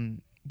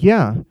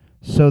 yeah.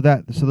 So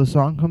the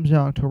song comes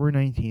out October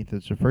 19th.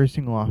 It's the first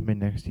single off my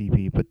next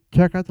EP. But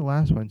check out the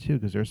last one, too,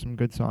 because there's some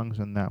good songs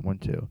on that one,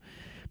 too.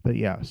 But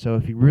yeah, so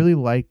if you really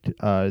liked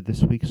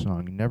this week's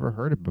song, you never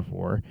heard it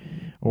before,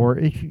 or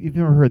if you've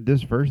never heard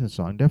this version of the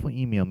song,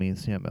 definitely email me at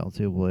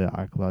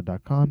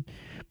saml2@icloud.com.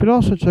 But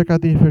also check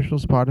out the official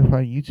Spotify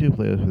and YouTube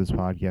playlist for this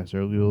podcast.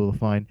 There you'll be able to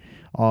find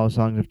all the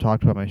songs I've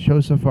talked about on my show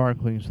so far,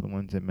 including some of the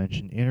ones I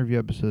mentioned in interview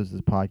episodes of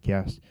this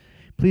podcast.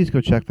 Please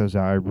go check those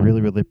out. I'd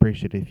really, really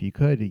appreciate it if you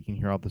could. You can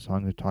hear all the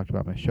songs I've talked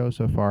about on my show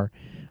so far.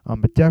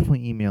 But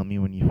definitely email me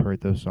when you've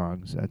heard those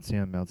songs at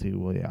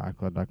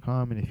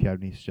sammltwillie@icloud.com. And if you have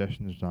any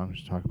suggestions or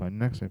songs to talk about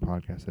next week's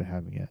podcast that I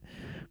haven't yet,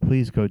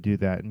 please go do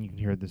that. And you can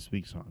hear this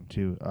week's song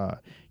too, on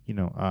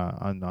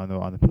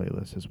the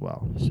playlist as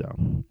well.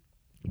 So,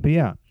 but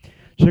yeah,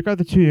 check out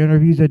the 2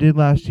 interviews I did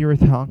last year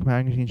with Talk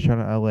Magazine. Shout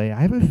out LA.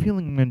 I have a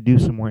feeling I'm going to do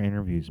some more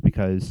interviews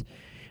because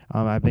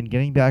I've been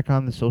getting back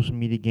on the social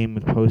media game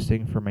with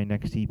posting for my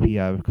next EP.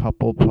 I have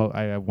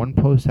I have one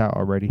post out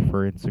already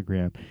for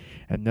Instagram,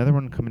 another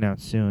one coming out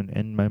soon.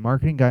 And my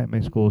marketing guy at my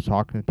school is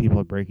talking to people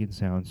at Breaking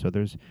Sound. So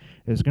there's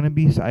going to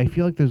be, I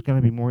feel like there's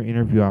going to be more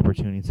interview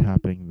opportunities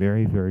happening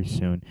very, very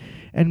soon.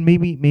 And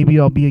maybe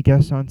I'll be a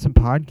guest on some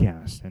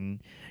podcasts,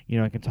 and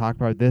I can talk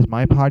about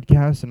my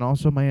podcast, and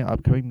also my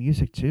upcoming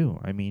music too.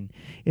 I mean,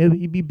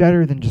 it'd be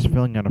better than just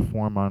filling out a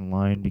form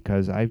online,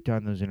 because I've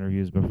done those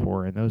interviews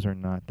before, and those are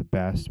not the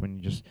best when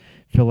you just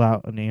fill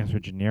out and answer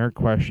generic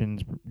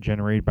questions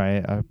generated by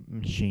a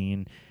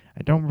machine.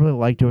 I don't really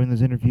like doing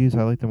those interviews.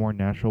 I like the more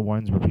natural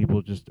ones where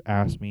people just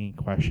ask me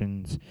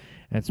questions.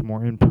 And it's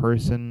more in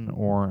person,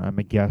 or I'm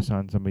a guest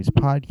on somebody's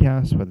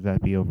podcast, whether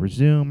that be over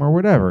Zoom or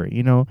whatever.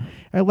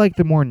 I like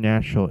the more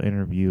natural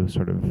interview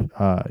sort of,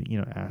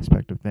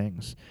 aspect of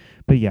things.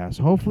 But yeah,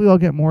 so hopefully I'll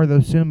get more of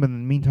those soon. But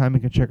in the meantime, you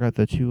can check out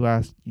the two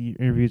last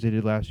interviews I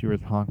did last year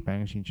with Honk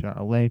Magazine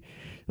LA.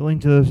 The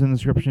link to those in the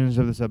descriptions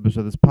of this episode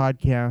of this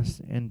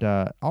podcast. And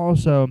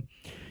also,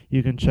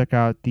 you can check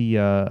out the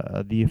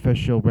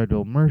official Red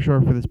Bull merch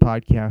store for this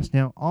podcast.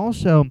 Now,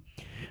 also,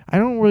 I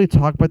don't really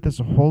talk about this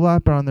a whole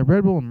lot, but on the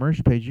Red Bull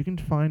merch page, you can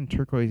find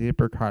turquoise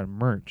apricot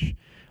merch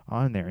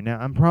on there. Now,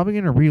 I'm probably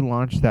going to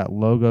relaunch that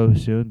logo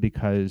soon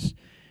because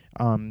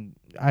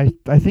I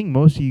think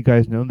most of you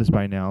guys know this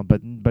by now,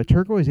 but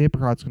Turquoise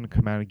Apricot's going to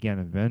come out again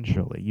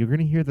eventually. You're going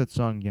to hear that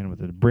song again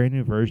with a brand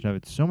new version of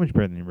it. So much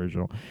better than the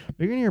original. But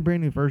you're going to hear a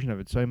brand new version of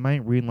it, so I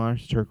might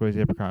relaunch the Turquoise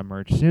Apricot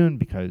merch soon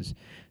because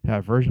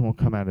that version will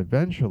come out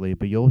eventually,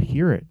 but you'll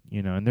hear it,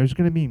 and there's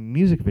going to be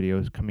music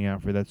videos coming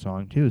out for that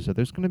song too, so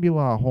there's going to be a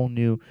lot of whole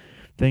new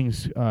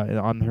things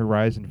on the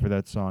horizon for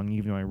that song,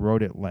 even though I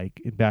wrote it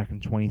back in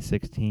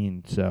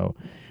 2016, so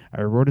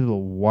I wrote it a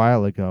little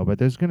while ago, but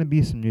there's going to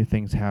be some new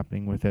things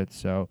happening with it.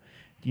 So,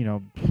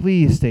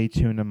 please stay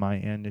tuned on my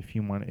end if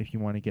you want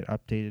to get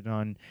updated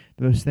on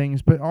those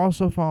things. But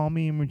also follow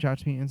me and reach out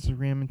to me on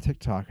Instagram and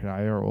TikTok at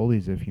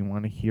IROldies if you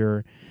want to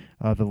hear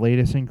the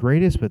latest and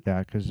greatest with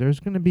that, because there's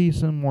going to be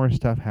some more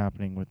stuff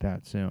happening with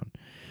that soon.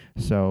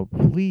 So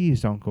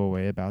please don't go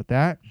away about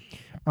that.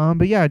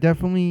 But yeah,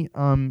 definitely,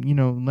 let me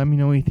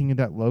know anything of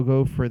that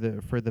logo for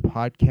the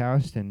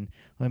podcast, and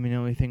let me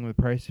know anything with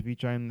the price of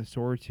each item in the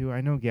store too.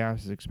 I know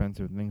gas is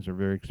expensive and things are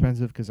very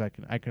expensive because I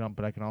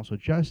can also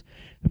adjust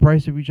the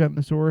price of each item in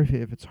the store if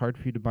it's hard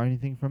for you to buy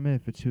anything from it,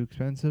 if it's too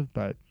expensive.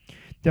 But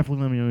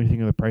definitely let me know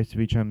anything of the price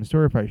of each item in the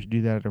store, if I should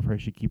do that or if I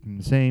should keep them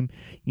the same.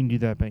 You can do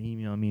that by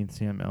emailing me at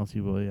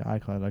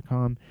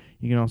samlcwillie@icloud.com.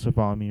 You can also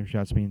follow me or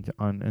shout to me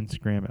on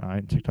Instagram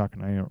and TikTok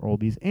and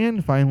IROldies.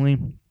 And finally,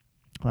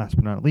 last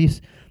but not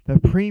least, the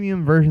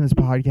premium version of this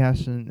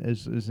podcast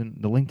is in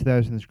the link to that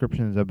is in the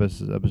description of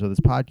this episode of this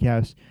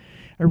podcast.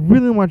 I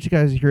really want you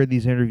guys to hear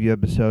these interview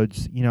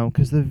episodes,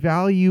 because the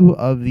value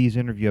of these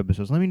interview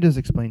episodes, let me just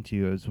explain to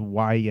you as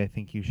why I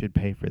think you should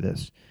pay for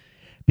this.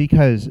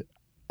 Because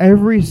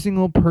every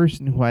single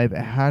person who I've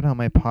had on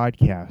my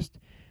podcast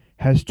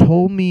has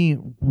told me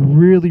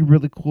really,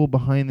 really cool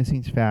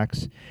behind-the-scenes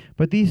facts,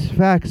 but these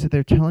facts that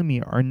they're telling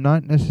me are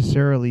not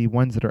necessarily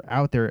ones that are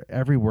out there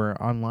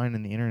everywhere online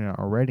on the internet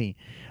already.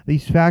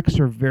 These facts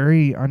are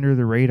very under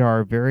the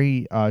radar,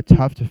 very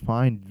tough to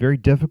find, very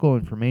difficult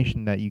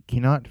information that you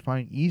cannot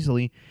find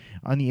easily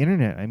on the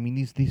internet. I mean,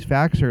 these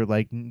facts are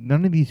like,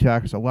 none of these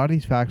facts, a lot of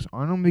these facts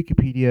aren't on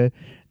Wikipedia.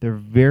 They're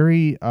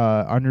very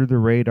under the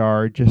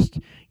radar, just,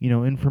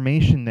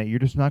 information that you're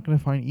just not going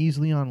to find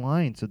easily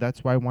online. So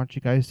that's why I want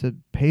you guys to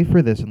pay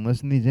for this and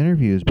listen to these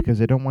interviews,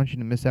 because I don't want you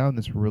to miss out on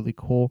this really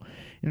cool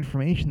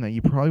information that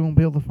you probably won't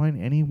be able to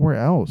find anywhere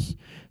else.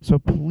 So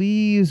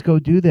please go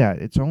do that.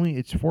 It's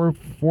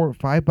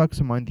 $5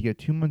 a month. You get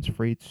 2 months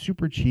free. It's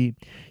super cheap.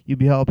 You'll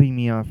be helping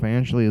me out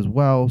financially as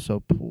well. So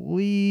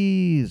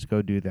please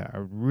go do that. I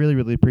really,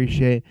 really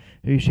appreciate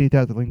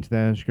that. The link to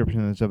that in the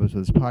description of this episode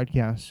of this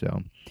podcast.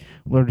 So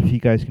Lord, if you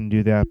guys can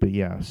do that. But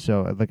yeah,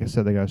 so like I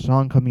said, I got a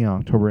song coming out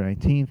October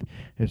 19th.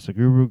 It's the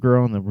Guru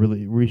Girl, and the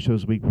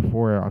re-shows the week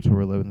before,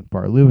 October 11th,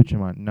 Bar Lou, which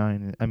I'm on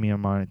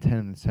at 10,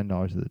 and it's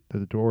 $10 at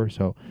the door.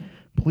 So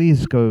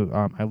please go.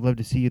 I'd love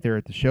to see you there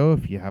at the show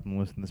if you happen to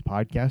listen to this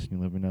podcast and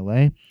you live in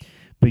LA.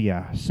 But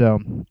yeah, so,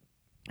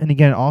 and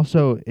again,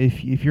 also,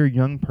 if you're a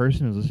young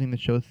person who's listening to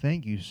the show,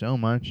 thank you so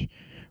much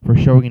for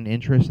showing an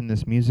interest in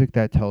this music.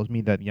 That tells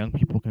me that young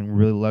people can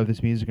really love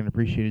this music and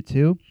appreciate it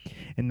too,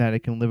 and that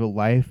it can live a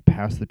life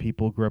past the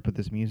people who grew up with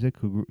this music,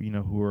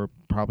 who are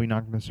probably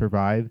not going to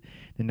survive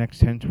the next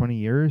 10, 20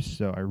 years.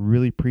 So I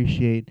really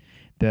appreciate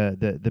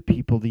the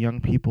people, the young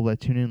people that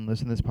tune in and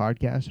listen to this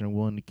podcast and are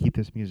willing to keep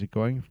this music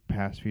going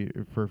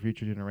for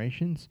future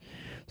generations.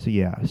 So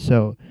yeah,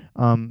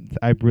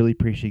 I really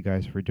appreciate you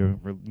guys for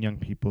young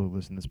people who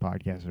listen to this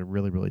podcast. I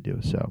really, really do.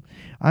 So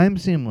I'm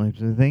Sam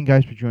Williams, and thank you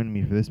guys for joining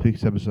me for this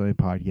week's episode of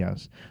the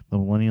podcast, The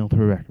Millennial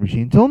Throwback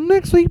Machine. Until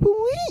next week,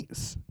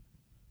 please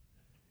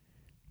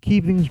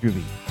keep things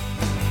groovy.